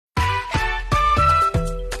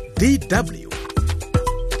DW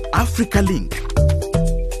AfricaLink.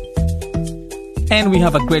 And we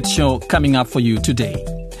have a great show coming up for you today.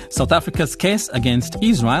 South Africa's case against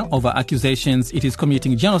Israel over accusations it is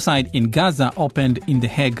committing genocide in Gaza opened in The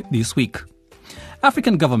Hague this week.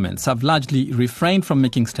 African governments have largely refrained from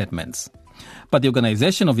making statements. But the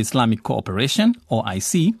Organization of Islamic Cooperation, or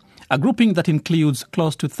IC, a grouping that includes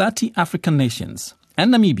close to 30 African nations,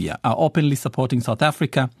 and Namibia are openly supporting South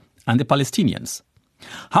Africa and the Palestinians.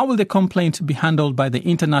 How will the complaint be handled by the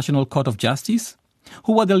International Court of Justice?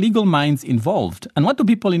 Who are the legal minds involved, and what do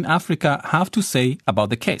people in Africa have to say about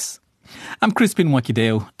the case? I'm Crispin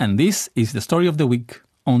Mwakideo, and this is the story of the week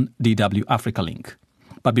on DW AfricaLink.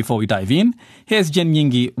 But before we dive in, here's Jen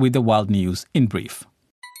Nyingi with the world news in brief.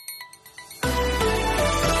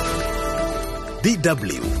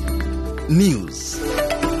 DW News.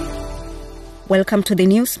 Welcome to the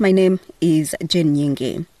news. My name is Jen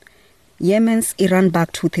Nyingi. Yemen's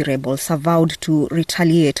Iran-backed Houthi rebels have vowed to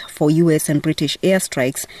retaliate for US and British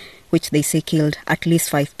airstrikes, which they say killed at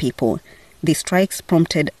least 5 people. The strikes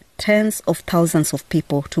prompted tens of thousands of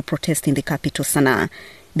people to protest in the capital, Sana'a.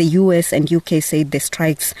 The US and UK said the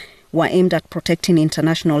strikes were aimed at protecting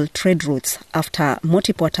international trade routes after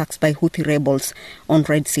multiple attacks by Houthi rebels on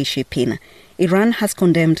Red Sea shipping. Iran has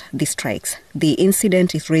condemned the strikes. The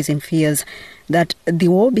incident is raising fears that the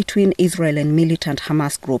war between Israel and militant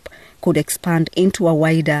Hamas group could expand into a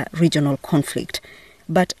wider regional conflict.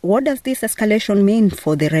 But what does this escalation mean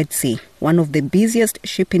for the Red Sea, one of the busiest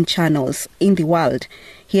shipping channels in the world?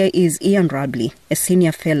 Here is Ian Rabley, a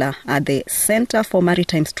senior fellow at the Center for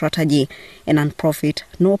Maritime Strategy, a non-profit,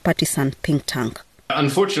 no-partisan think tank.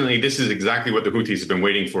 Unfortunately, this is exactly what the Houthis have been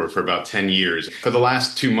waiting for about 10 years. For the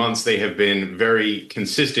last 2 months, they have been very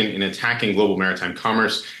consistent in attacking global maritime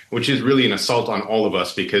commerce, which is really an assault on all of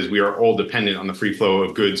us because we are all dependent on the free flow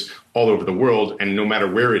of goods all over the world. And no matter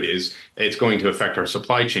where it is, it's going to affect our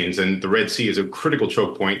supply chains. And the Red Sea is a critical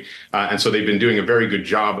choke point. And so they've been doing a very good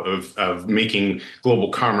job of making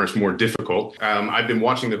global commerce more difficult. I've been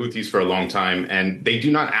watching the Houthis for a long time, and they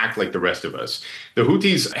do not act like the rest of us. The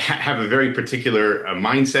Houthis have a very particular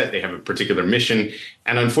mindset. They have a particular mission.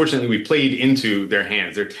 And unfortunately, we played into their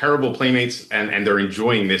hands. They're terrible playmates, and they're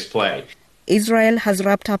enjoying this play. Israel has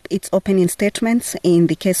wrapped up its opening statements in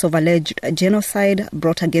the case of alleged genocide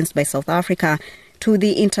brought against by South Africa to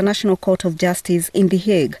the International Court of Justice in The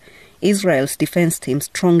Hague. Israel's defense team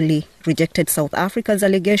strongly rejected South Africa's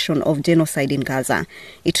allegation of genocide in Gaza.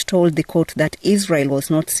 It told the court that Israel was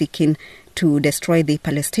not seeking to destroy the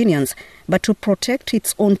Palestinians, but to protect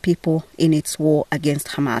its own people in its war against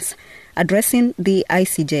Hamas. Addressing the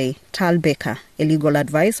ICJ, Tal Becker, a legal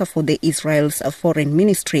advisor for the Israel's foreign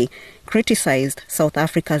ministry, criticized South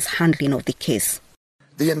Africa's handling of the case.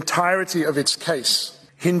 The entirety of its case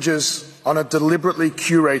hinges on a deliberately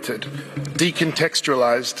curated,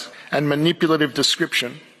 decontextualized, and manipulative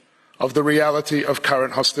description of the reality of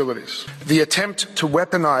current hostilities. The attempt to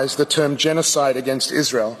weaponize the term genocide against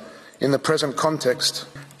Israel in the present context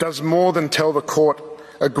does more than tell the court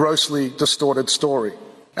a grossly distorted story.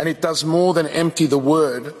 And it does more than empty the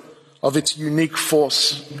word of its unique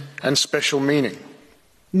force and special meaning.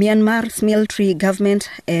 Myanmar's military government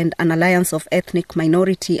and an alliance of ethnic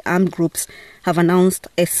minority armed groups have announced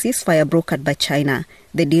a ceasefire brokered by China.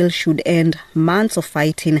 The deal should end months of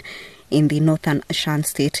fighting in the northern Shan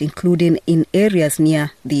state, including in areas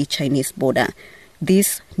near the Chinese border.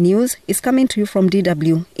 This news is coming to you from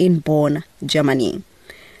DW in Bonn, Germany.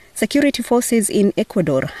 Security forces in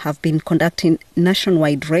Ecuador have been conducting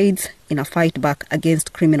nationwide raids in a fight back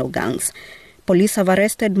against criminal gangs. Police have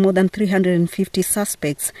arrested more than 350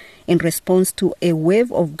 suspects in response to a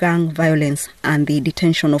wave of gang violence and the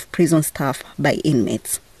detention of prison staff by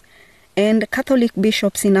inmates. And Catholic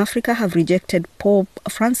bishops in Africa have rejected Pope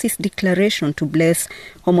Francis' declaration to bless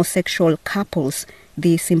homosexual couples.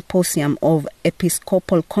 The Symposium of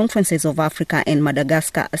Episcopal Conferences of Africa and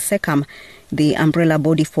Madagascar, SECAM, the umbrella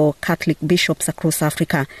body for Catholic bishops across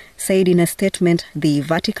Africa, said in a statement the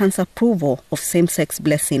Vatican's approval of same-sex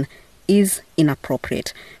blessing is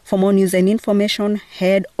inappropriate. For more news and information,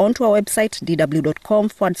 head onto our website,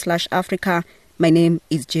 dw.com/Africa. My name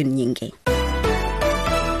is Jen Nyingi.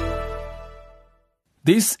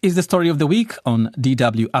 This is the story of the week on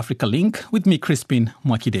DW AfricaLink with me, Crispin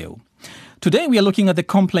Mwakideo. Today we are looking at the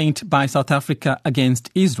complaint by South Africa against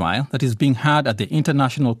Israel that is being heard at the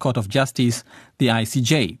International Court of Justice, the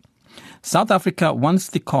ICJ. South Africa wants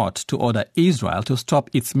the court to order Israel to stop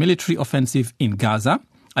its military offensive in Gaza,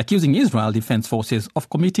 accusing Israel Defense Forces of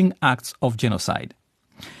committing acts of genocide.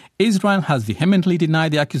 Israel has vehemently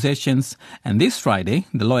denied the accusations, and this Friday,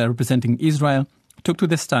 the lawyer representing Israel took to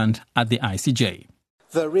the stand at the ICJ.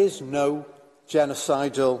 There is no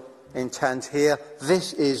genocidal intent here.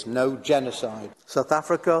 This is no genocide. South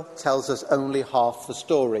Africa tells us only half the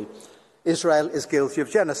story. Israel is guilty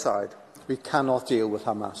of genocide. We cannot deal with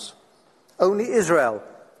Hamas. Only Israel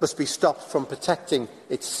must be stopped from protecting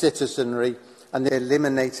its citizenry and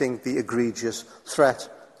eliminating the egregious threat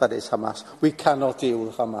that is Hamas. We cannot deal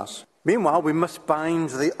with Hamas. Meanwhile, we must bind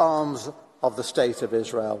the arms of the State of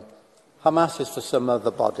Israel. Hamas is for some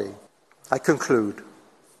other body. I conclude.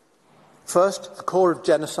 First, the core of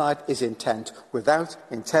genocide is intent. Without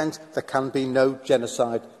intent, there can be no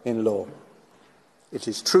genocide in law. It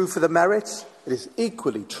is true for the merits. It is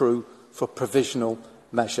equally true for provisional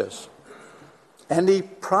measures. Any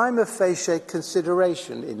prima facie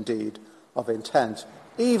consideration, indeed, of intent,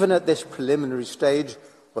 even at this preliminary stage,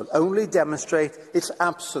 will only demonstrate its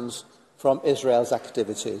absence from Israel's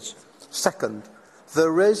activities. Second,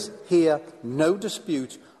 there is here no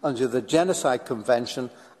dispute under the Genocide Convention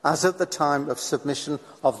as at the time of submission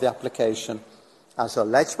of the application, as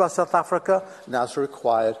alleged by South Africa and as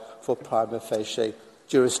required for prima facie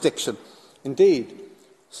jurisdiction. Indeed,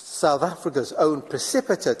 South Africa's own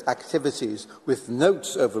precipitate activities with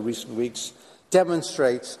notes over recent weeks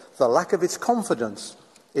demonstrates the lack of its confidence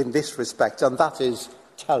in this respect, and that is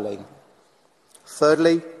telling.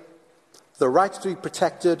 Thirdly, the rights to be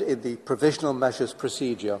protected in the provisional measures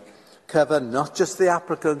procedure cover not just the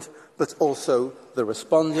applicant, but also the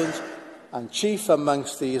respondent, and chief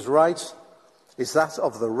amongst these rights is that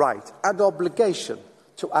of the right and obligation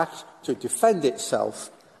to act to defend itself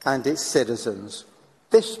and its citizens.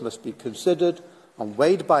 This must be considered and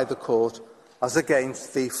weighed by the court as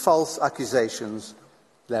against the false accusations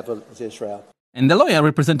levelled at Israel. And the lawyer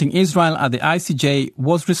representing Israel at the ICJ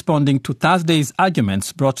was responding to Thursday's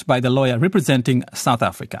arguments brought by the lawyer representing South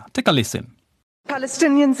Africa. Take a listen.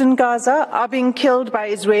 Palestinians in Gaza are being killed by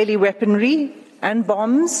Israeli weaponry and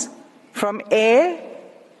bombs from air,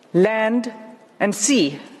 land, and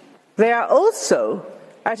sea. They are also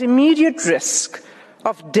at immediate risk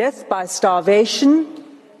of death by starvation,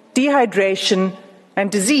 dehydration,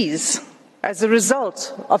 and disease as a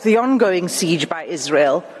result of the ongoing siege by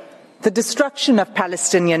Israel, the destruction of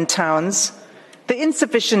Palestinian towns, the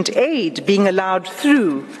insufficient aid being allowed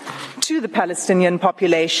through to the Palestinian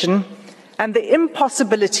population, and the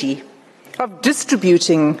impossibility of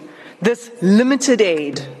distributing this limited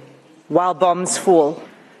aid while bombs fall.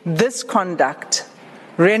 This conduct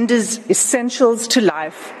renders essentials to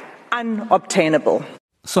life unobtainable.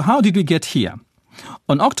 So how did we get here?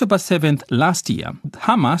 On October 7th last year,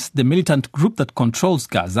 Hamas, the militant group that controls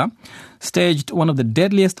Gaza, staged one of the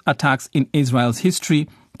deadliest attacks in Israel's history,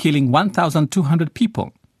 killing 1,200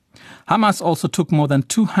 people. Hamas also took more than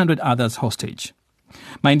 200 others hostage.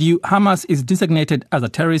 Mind you, Hamas is designated as a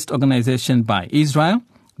terrorist organization by Israel,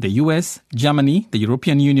 the US, Germany, the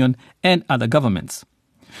European Union, and other governments.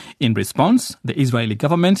 In response, the Israeli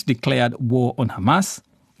government declared war on Hamas,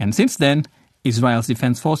 and since then, Israel's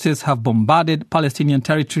defense forces have bombarded Palestinian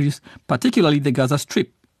territories, particularly the Gaza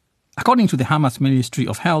Strip. According to the Hamas Ministry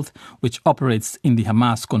of Health, which operates in the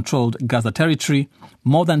Hamas-controlled Gaza territory,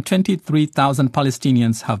 more than 23,000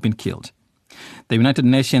 Palestinians have been killed. The United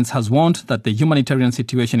Nations has warned that the humanitarian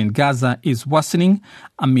situation in Gaza is worsening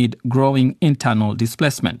amid growing internal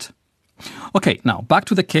displacement. Okay, now back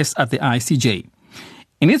to the case at the ICJ.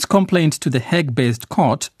 In its complaint to the Hague-based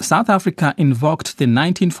court, South Africa invoked the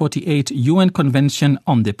 1948 UN Convention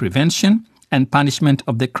on the Prevention and Punishment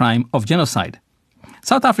of the Crime of Genocide.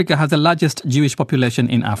 South Africa has the largest Jewish population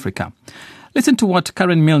in Africa. Listen to what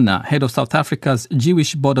Karen Milner, head of South Africa's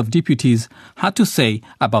Jewish Board of Deputies, had to say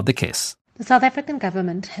about the case. The South African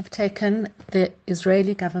government have taken the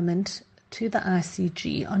Israeli government to the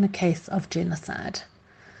ICJ on a case of genocide.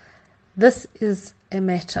 This is a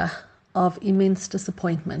matter of immense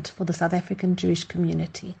disappointment for the South African Jewish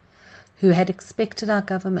community, who had expected our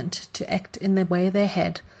government to act in the way they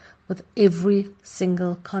had with every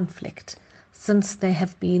single conflict since they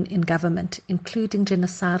have been in government, including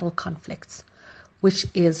genocidal conflicts, which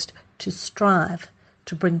is to strive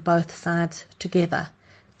to bring both sides together,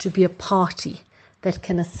 to be a party that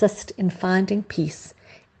can assist in finding peace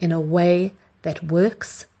in a way that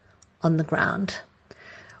works on the ground.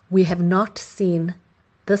 We have not seen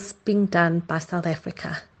this being done by South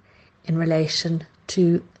Africa in relation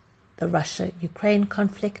to the Russia-Ukraine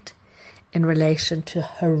conflict, in relation to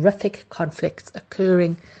horrific conflicts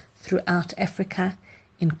occurring throughout Africa,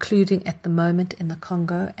 including at the moment in the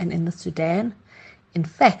Congo and in the Sudan. In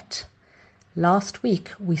fact, last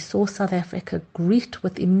week we saw South Africa greet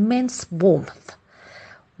with immense warmth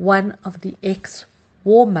one of the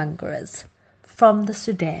ex-warmongers from the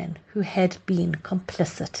Sudan who had been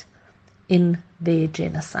complicit in their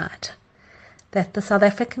genocide, that the South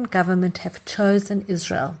African government have chosen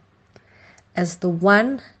Israel as the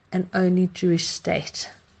one and only Jewish state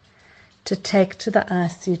to take to the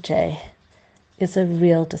ICJ is a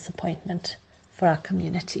real disappointment for our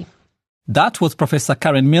community. That was Professor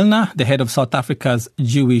Karen Milner, the head of South Africa's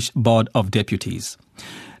Jewish Board of Deputies.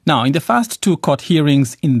 Now, in the first two court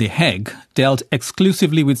hearings in The Hague, dealt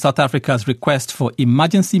exclusively with South Africa's request for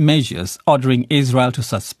emergency measures ordering Israel to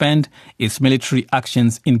suspend its military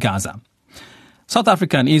actions in Gaza. South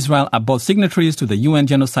Africa and Israel are both signatories to the UN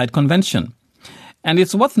Genocide Convention. And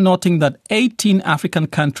it's worth noting that 18 African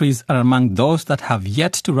countries are among those that have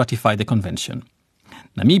yet to ratify the convention.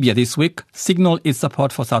 Namibia this week signalled its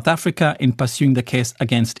support for South Africa in pursuing the case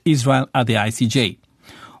against Israel at the ICJ,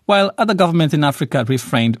 while other governments in Africa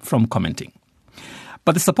refrained from commenting.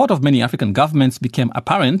 But the support of many African governments became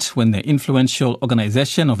apparent when the influential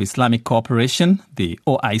Organization of Islamic Cooperation, the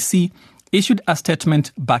OIC, issued a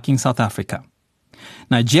statement backing South Africa.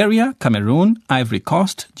 Nigeria, Cameroon, Ivory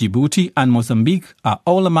Coast, Djibouti and Mozambique are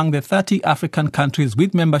all among the 30 African countries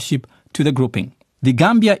with membership to the grouping. The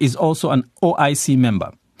Gambia is also an OIC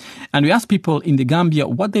member. And we asked people in the Gambia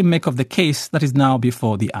what they make of the case that is now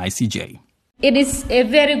before the ICJ. It is a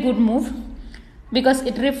very good move because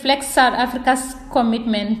it reflects South Africa's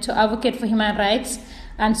commitment to advocate for human rights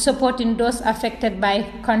and supporting those affected by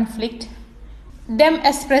conflict. Them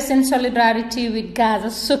expressing solidarity with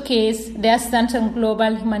Gaza showcase their stance on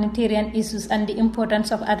global humanitarian issues and the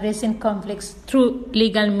importance of addressing conflicts through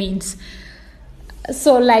legal means.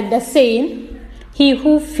 So like the saying, he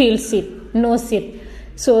who feels it knows it.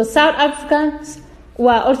 So South Africans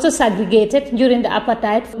were also segregated during the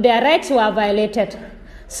apartheid. Their rights were violated.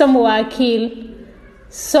 Some were killed,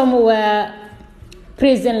 some were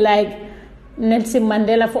imprisoned like Nelson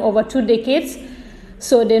Mandela for over 2 decades.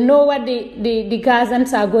 So they know what the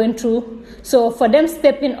Gazans are going through. So for them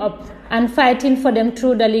stepping up and fighting for them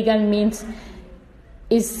through the legal means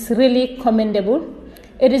is really commendable.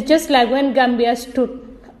 It is just like when Gambia stood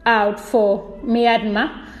out for Myanmar,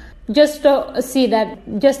 just to see that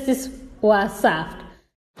justice was served.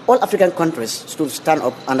 All African countries should stand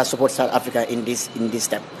up and support South Africa in this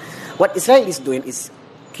step. What Israel is doing is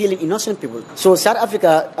killing innocent people. So South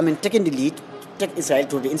Africa, taking the lead, take Israel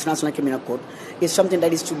to the International Criminal Court is something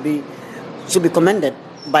that is should be commended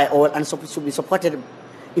by all and should be supported,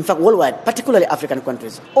 in fact, worldwide, particularly African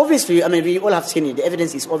countries. Obviously, we all have seen it. The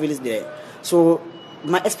evidence is obviously there. So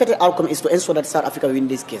my expected outcome is to ensure that South Africa win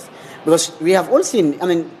this case. Because we have all seen,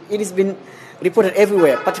 it has been reported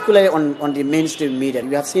everywhere, particularly on the mainstream media.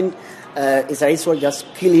 We have seen Israeli soldiers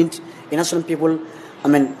killing innocent people.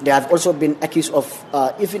 They have also been accused of,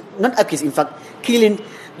 killing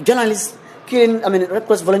journalists, killing Red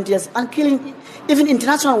Cross volunteers, and killing even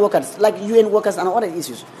international workers like UN workers and other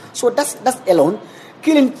issues. So that's alone.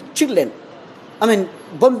 Killing children,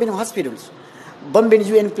 bombing hospitals, bombing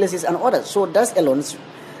UN places and others. So that alone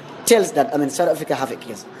tells that South Africa have a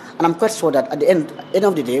case. And I'm quite sure that at the end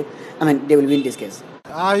of the day, they will win this case.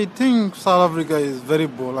 I think South Africa is very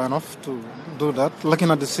bold enough to do that, looking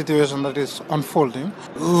at the situation that is unfolding.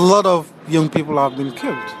 A lot of young people have been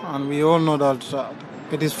killed, and we all know that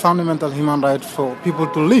it is fundamental human right for people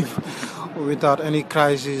to live without any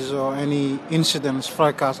crisis or any incidents,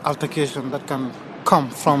 fracas, altercation that can come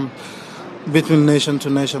from between nation to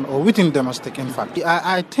nation or within domestic, in fact.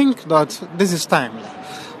 I think that this is timely.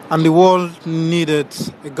 And the world needed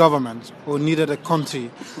a government or needed a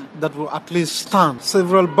country that will at least stand.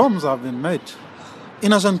 Several bombs have been made.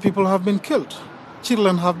 Innocent people have been killed.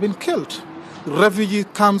 Children have been killed. Refugee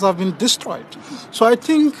camps have been destroyed. So I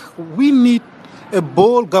think we need a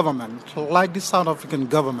bold government like the South African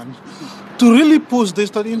government to really push this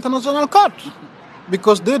to the international court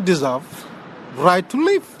because they deserve right to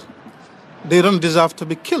live. They don't deserve to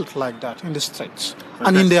be killed like that in the streets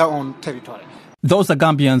and in their own territory. Those are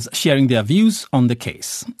Gambians sharing their views on the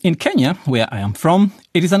case. In Kenya, where I am from,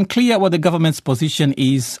 it is unclear what the government's position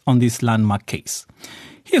is on this landmark case.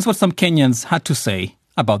 Here's what some Kenyans had to say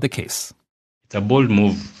about the case. It's a bold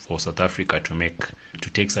move for South Africa to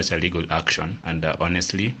take such a legal action, and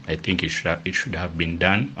honestly, I think it should have been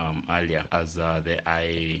done earlier, as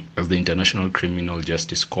the International Criminal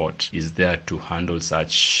Justice Court is there to handle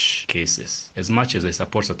such cases. As much as I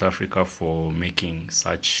support South Africa for making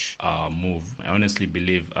such a move, I honestly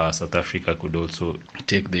believe South Africa could also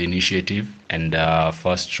take the initiative and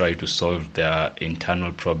first try to solve their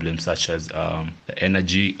internal problems, such as the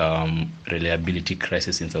energy reliability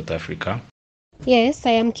crisis in South Africa. Yes,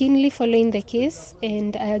 I am keenly following the case,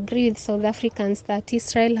 and I agree with South Africans that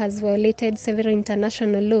Israel has violated several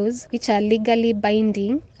international laws which are legally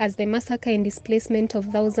binding, as the massacre and displacement of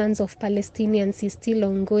thousands of Palestinians is still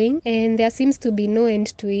ongoing, and there seems to be no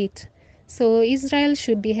end to it. So Israel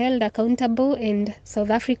should be held accountable, and South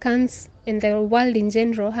Africans and the world in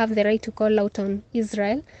general have the right to call out on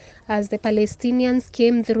Israel, as the Palestinians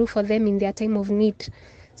came through for them in their time of need.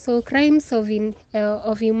 So crimes of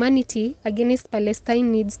humanity against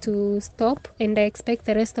Palestine needs to stop, and I expect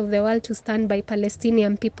the rest of the world to stand by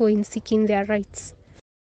Palestinian people in seeking their rights.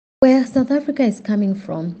 Where South Africa is coming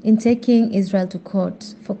from in taking Israel to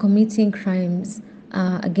court for committing crimes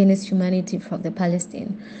against humanity from the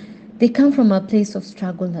Palestine, they come from a place of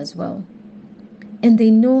struggle as well. And they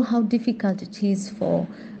know how difficult it is for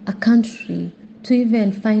a country to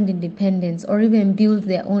even find independence or even build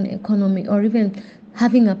their own economy or even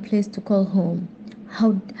having a place to call home,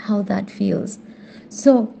 how that feels.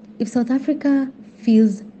 So if South Africa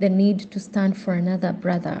feels the need to stand for another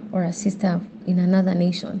brother or a sister in another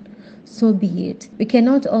nation, so be it. We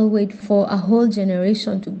cannot all wait for a whole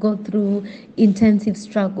generation to go through intensive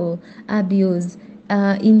struggle, abuse,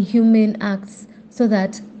 inhuman acts, so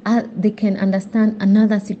that they can understand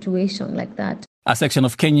another situation like that. A section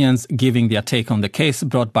of Kenyans giving their take on the case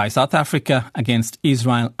brought by South Africa against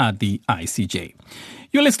Israel at the ICJ.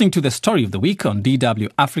 You're listening to the story of the week on DW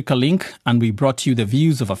AfricaLink, and we brought you the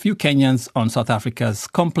views of a few Kenyans on South Africa's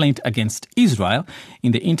complaint against Israel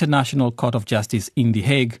in the International Court of Justice in The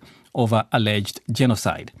Hague over alleged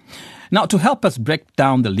genocide. Now, to help us break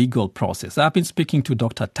down the legal process, I've been speaking to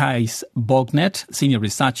Dr. Thijs Bognet, senior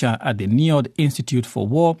researcher at the NIOD Institute for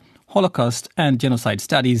War, Holocaust and Genocide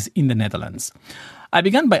Studies in the Netherlands. I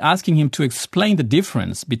began by asking him to explain the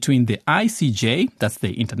difference between the ICJ, that's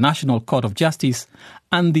the International Court of Justice,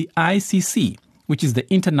 and the ICC, which is the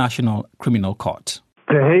International Criminal Court.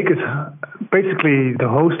 The Hague is basically the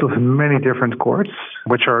host of many different courts,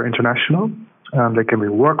 which are international. They can be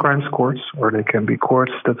war crimes courts, or they can be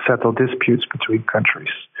courts that settle disputes between countries.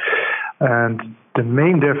 And the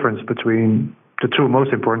main difference between the two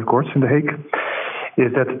most important courts in The Hague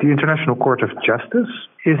is that the International Court of Justice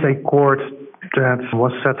is a court that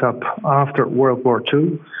was set up after World War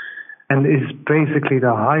II and is basically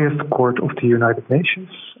the highest court of the United Nations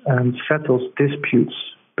and settles disputes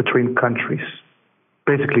between countries,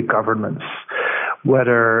 basically governments.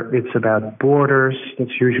 Whether it's about borders,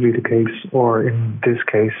 that's usually the case, or in this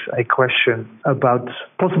case, a question about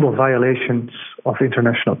possible violations of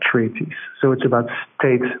international treaties. So it's about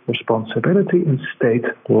state responsibility and state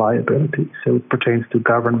liability. So it pertains to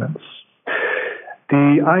governments.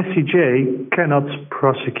 The ICJ cannot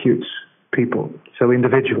prosecute people, so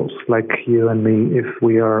individuals like you and me, if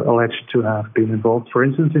we are alleged to have been involved, for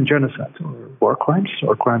instance, in genocide or war crimes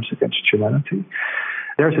or crimes against humanity.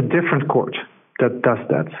 There's a different court that does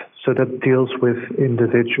that. So that deals with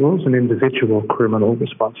individuals and individual criminal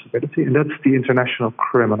responsibility. And that's the International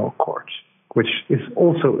Criminal Court, which is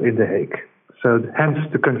also in The Hague. So hence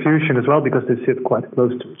the confusion as well, because they sit quite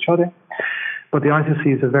close to each other. But the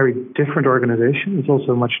ICC is a very different organization. It's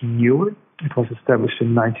also much newer. It was established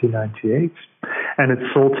in 1998. And its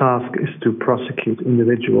sole task is to prosecute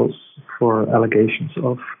individuals for allegations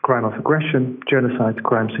of crime of aggression, genocide,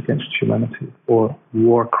 crimes against humanity, or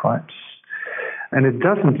war crimes. And it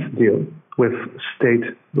doesn't deal with state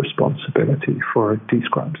responsibility for these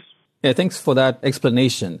crimes. Yeah, thanks for that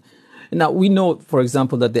explanation. Now, we know, for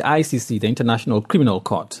example, that the ICC, the International Criminal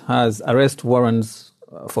Court, has arrest warrants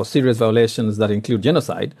for serious violations that include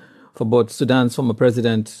genocide for both Sudan's former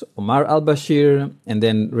president Omar al-Bashir and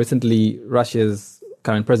then recently Russia's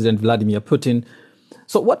current president Vladimir Putin.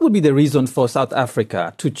 So what would be the reason for South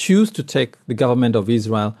Africa to choose to take the government of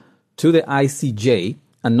Israel to the ICJ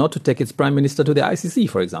and not to take its prime minister to the ICC,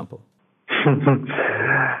 for example?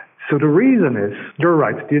 So the reason is, you're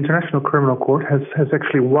right, the International Criminal Court has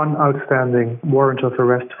actually one outstanding warrant of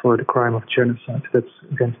arrest for the crime of genocide. That's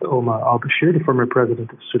against Omar al-Bashir, the former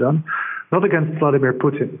president of Sudan, not against Vladimir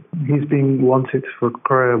Putin. He's being wanted for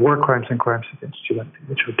war crimes and crimes against humanity,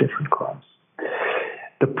 which are different crimes.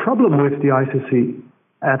 The problem with the ICC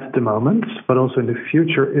at the moment, but also in the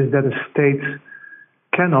future, is that a state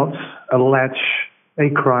cannot allege a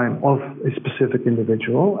crime of a specific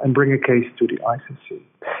individual and bring a case to the ICC.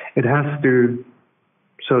 It has to,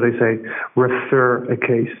 so they say, refer a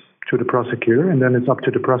case to the prosecutor, and then it's up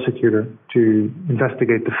to the prosecutor to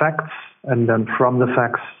investigate the facts, and then from the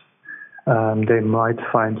facts, they might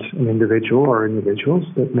find an individual or individuals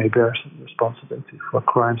that may bear some responsibility for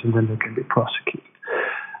crimes, and then they can be prosecuted.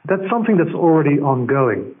 That's something that's already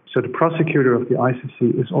ongoing. So the prosecutor of the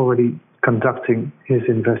ICC is already conducting his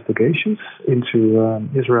investigations into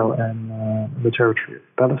Israel and the territory of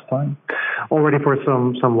Palestine already for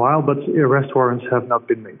some while, but arrest warrants have not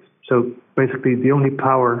been made. So basically the only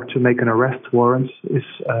power to make an arrest warrant is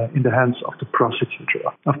in the hands of the prosecutor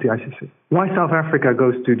of the ICC. Why South Africa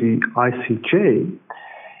goes to the ICJ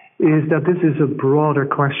is that this is a broader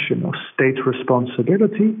question of state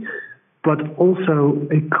responsibility, but also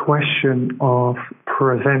a question of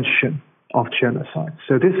prevention of genocide.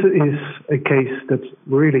 So this is a case that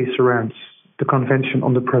really surrounds the Convention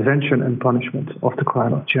on the Prevention and Punishment of the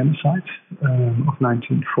Crime of Genocide of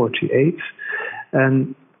 1948.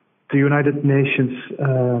 And the United Nations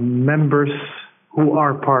members who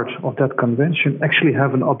are part of that convention actually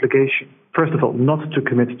have an obligation, first of all, not to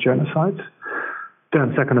commit genocide,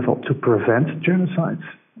 then second of all, to prevent genocides,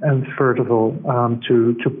 and third of all,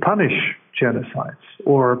 to punish genocides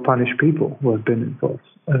or punish people who have been involved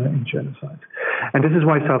in genocide. And this is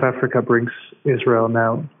why South Africa brings Israel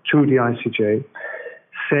now to the ICJ,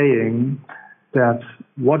 saying that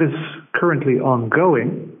what is currently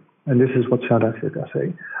ongoing, and this is what South Africa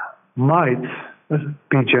say, might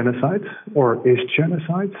be genocide or is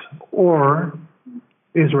genocide, or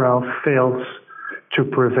Israel fails to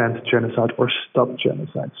prevent genocide or stop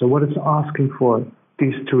genocide. So what it's asking for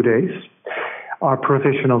these 2 days are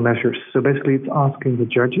provisional measures. So basically it's asking the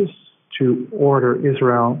judges to order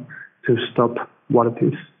Israel to stop what it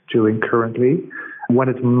is doing currently when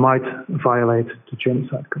it might violate the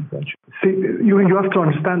Genocide Convention. See, you have to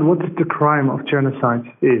understand what the crime of genocide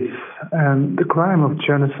is. And the crime of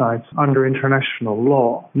genocide under international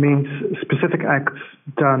law means specific acts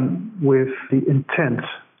done with the intent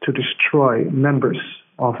to destroy members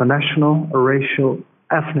of a national, a racial,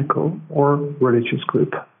 ethnical, or religious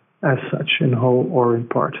group as such, in whole or in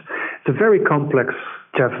part. It's a very complex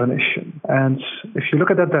definition. And if you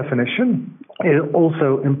look at that definition, it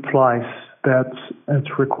also implies that it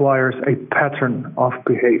requires a pattern of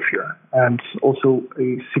behavior and also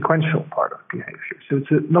a sequential part of behavior. So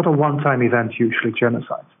it's not a one-time event, usually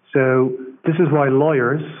genocide. So this is why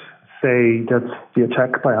lawyers say that the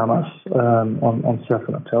attack by Hamas on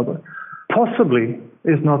 7 October possibly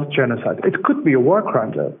is not genocide. It could be a war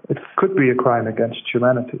crime, though. It could be a crime against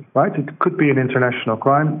humanity, right? It could be an international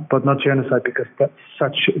crime, but not genocide, because that's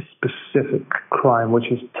such a specific crime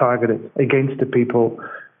which is targeted against the people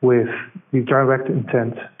with the direct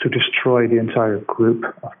intent to destroy the entire group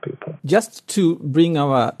of people. Just to bring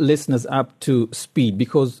our listeners up to speed,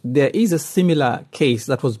 because there is a similar case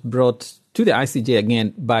that was brought to the ICJ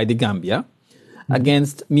again by the Gambia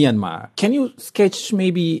against Myanmar. Can you sketch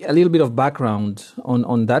maybe a little bit of background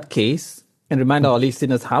on that case and remind our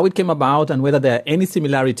listeners how it came about and whether there are any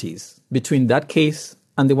similarities between that case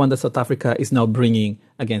and the one that South Africa is now bringing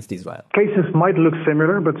against Israel? Cases might look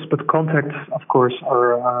similar, but contexts, of course,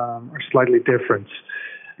 are slightly different.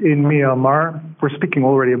 In Myanmar, we're speaking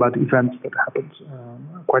already about events that happened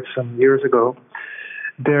quite some years ago.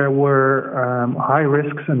 There were high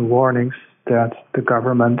risks and warnings that the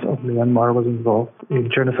government of Myanmar was involved in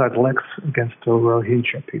genocidal acts against the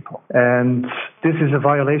Rohingya people. And this is a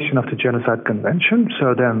violation of the Genocide Convention,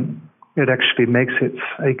 so then it actually makes it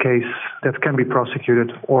a case that can be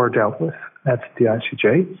prosecuted or dealt with at the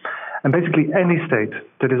ICJ. And basically any state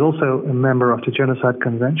that is also a member of the Genocide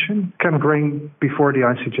Convention can bring before the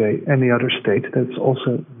ICJ any other state that's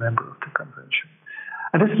also a member of the convention.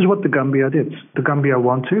 And this is what the Gambia did. The Gambia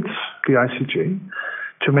wanted the ICJ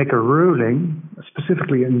to make a ruling,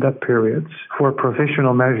 specifically in that period, for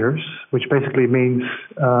provisional measures, which basically means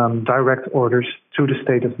direct orders to the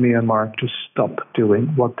state of Myanmar to stop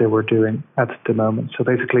doing what they were doing at the moment. So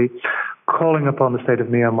basically calling upon the state of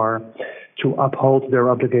Myanmar to uphold their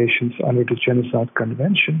obligations under the Genocide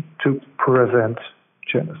Convention to prevent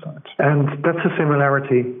genocide. And that's a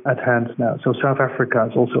similarity at hand now. So South Africa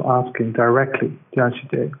is also asking directly the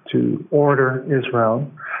ICJ to order Israel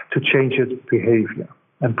to change its behavior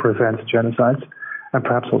and prevent genocide, and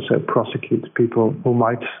perhaps also prosecute people who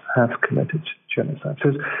might have committed genocide.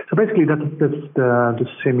 So basically that's the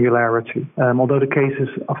similarity. Although the cases,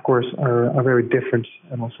 of course, are very different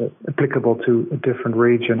and also applicable to a different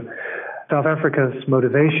region. South Africa's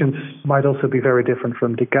motivations might also be very different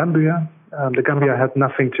from the Gambia. The Gambia had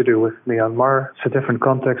nothing to do with Myanmar. It's a different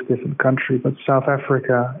context, different country. But South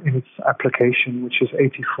Africa, in its application, which is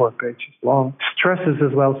 84 pages long, stresses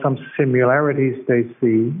as well some similarities they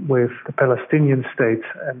see with the Palestinian state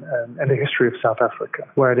and the history of South Africa,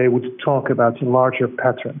 where they would talk about a larger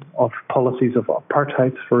pattern of policies of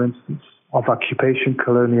apartheid, for instance, of occupation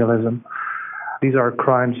colonialism, These are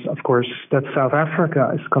crimes, of course, that South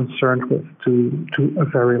Africa is concerned with to a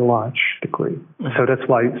very large degree. So that's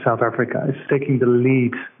why South Africa is taking the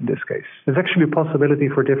lead in this case. There's actually a possibility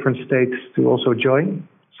for different states to also join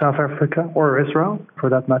South Africa or Israel, for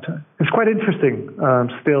that matter. It's quite interesting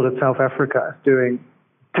still that South Africa is doing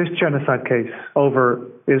this genocide case over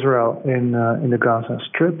Israel in the Gaza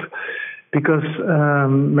Strip, because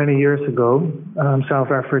many years ago, South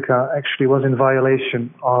Africa actually was in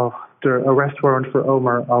violation of the arrest warrant for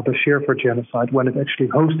Omar al-Bashir for genocide when it actually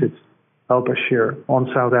hosted al-Bashir on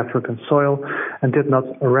South African soil and did not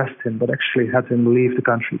arrest him, but actually had him leave the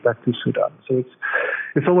country back to Sudan. So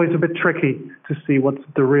it's always a bit tricky to see what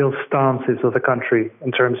the real stance is of the country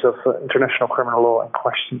in terms of international criminal law and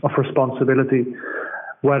question of responsibility,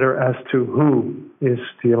 whether as to who is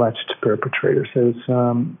the alleged perpetrator. So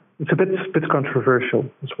it's a bit controversial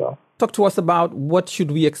as well. Talk to us about what should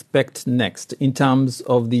we expect next in terms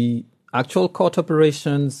of the actual court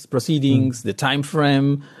operations, proceedings, the time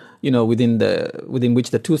frame, within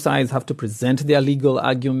which the two sides have to present their legal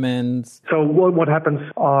arguments. So what happens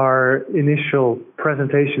are initial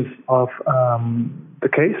presentations of the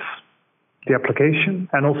case, the application,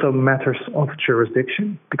 and also matters of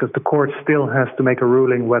jurisdiction, because the court still has to make a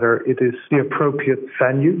ruling whether it is the appropriate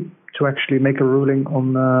venue to actually make a ruling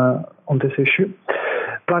on this issue.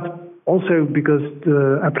 But also because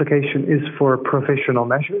the application is for provisional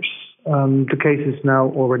measures, the case is now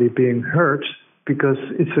already being heard because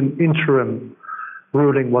it's an interim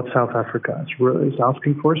ruling what South Africa is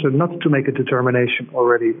asking for. So not to make a determination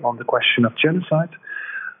already on the question of genocide,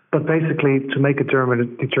 but basically to make a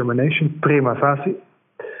determination prima facie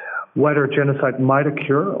whether genocide might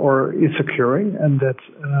occur or is occurring, and that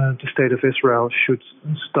the state of Israel should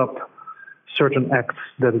stop certain acts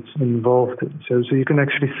that it's involved in. So you can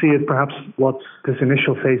actually see it, perhaps what this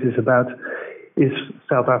initial phase is about is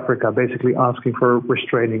South Africa basically asking for a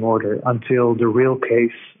restraining order until the real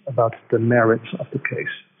case about the merits of the case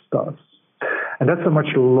starts. And that's a much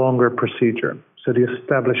longer procedure. So the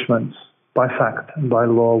establishment by fact and by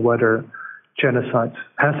law whether genocide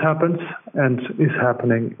has happened and is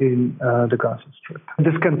happening in the Gaza Strip. And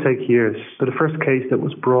this can take years. So the first case that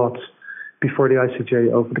was brought before the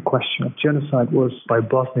ICJ over the question of genocide was by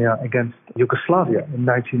Bosnia against Yugoslavia in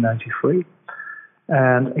 1993.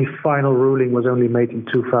 And a final ruling was only made in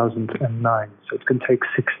 2009. So it can take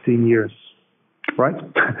 16 years, right,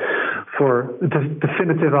 for the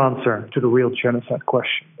definitive answer to the real genocide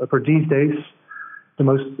question. But for these days, the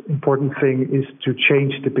most important thing is to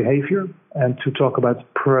change the behavior and to talk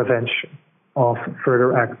about prevention of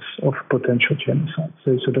further acts of potential genocide.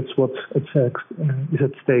 So that's what is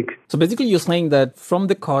at stake. So basically you're saying that from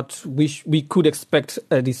the court, we could expect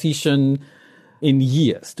a decision in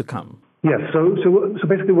years to come. Yes, so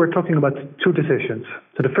basically we're talking about two decisions.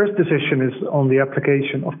 So the first decision is on the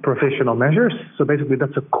application of provisional measures. So basically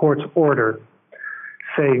that's a court order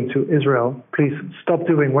saying to Israel, please stop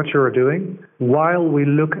doing what you're doing while we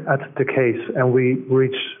look at the case and we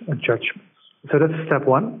reach a judgment. So that's step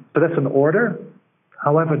one, but that's an order.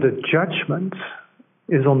 However, the judgment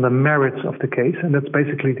is on the merits of the case, and that's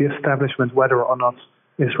basically the establishment whether or not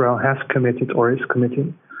Israel has committed or is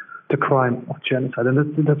committing the crime of genocide.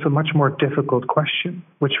 And that's a much more difficult question,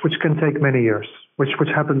 which can take many years, which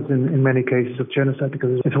happens in many cases of genocide,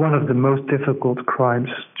 because it's one of the most difficult crimes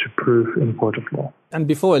to prove in court of law. And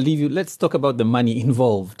before I leave you, let's talk about the money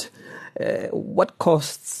involved. What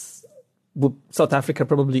costs would South Africa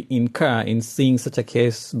probably incur in seeing such a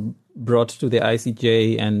case brought to the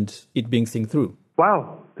ICJ and it being seen through?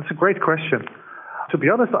 Wow, that's a great question. To be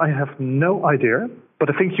honest, I have no idea. But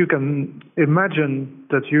I think you can imagine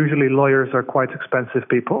that usually lawyers are quite expensive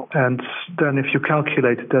people. And then if you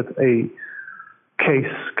calculate that a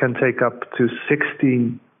case can take up to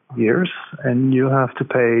 16 years and you have to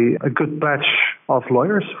pay a good batch of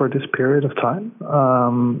lawyers for this period of time,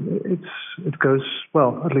 it goes,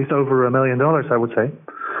 well, at least over $1 million, I would say,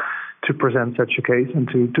 to present such a case and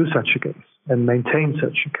to do such a case and maintain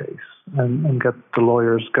such a case and get the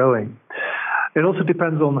lawyers going. It also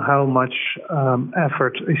depends on how much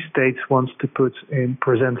effort a state wants to put in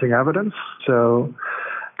presenting evidence. So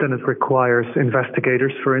then it requires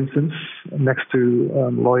investigators, for instance, next to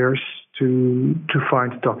lawyers, to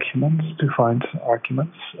find documents, to find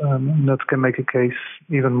arguments. And that can make a case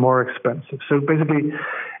even more expensive. So basically,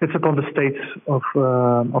 it's upon the state of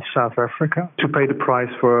South Africa to pay the price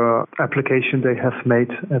for application they have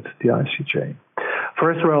made at the ICJ.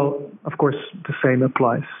 For Israel, of course, the same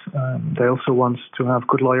applies. They also want to have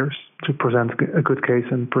good lawyers to present a good case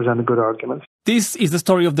and present a good argument. This is the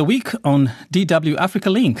story of the week on DW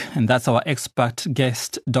AfricaLink, and that's our expert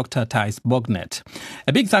guest, Dr. Thijs Bognet.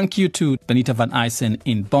 A big thank you to Benita van Eysen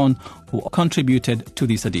in Bonn, who contributed to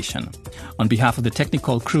this edition. On behalf of the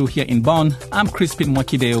technical crew here in Bonn, I'm Crispin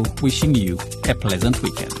Mwakideu, wishing you a pleasant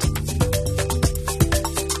weekend.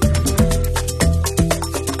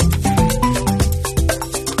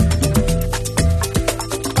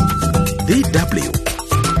 DW.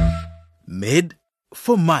 Made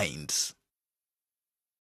for minds.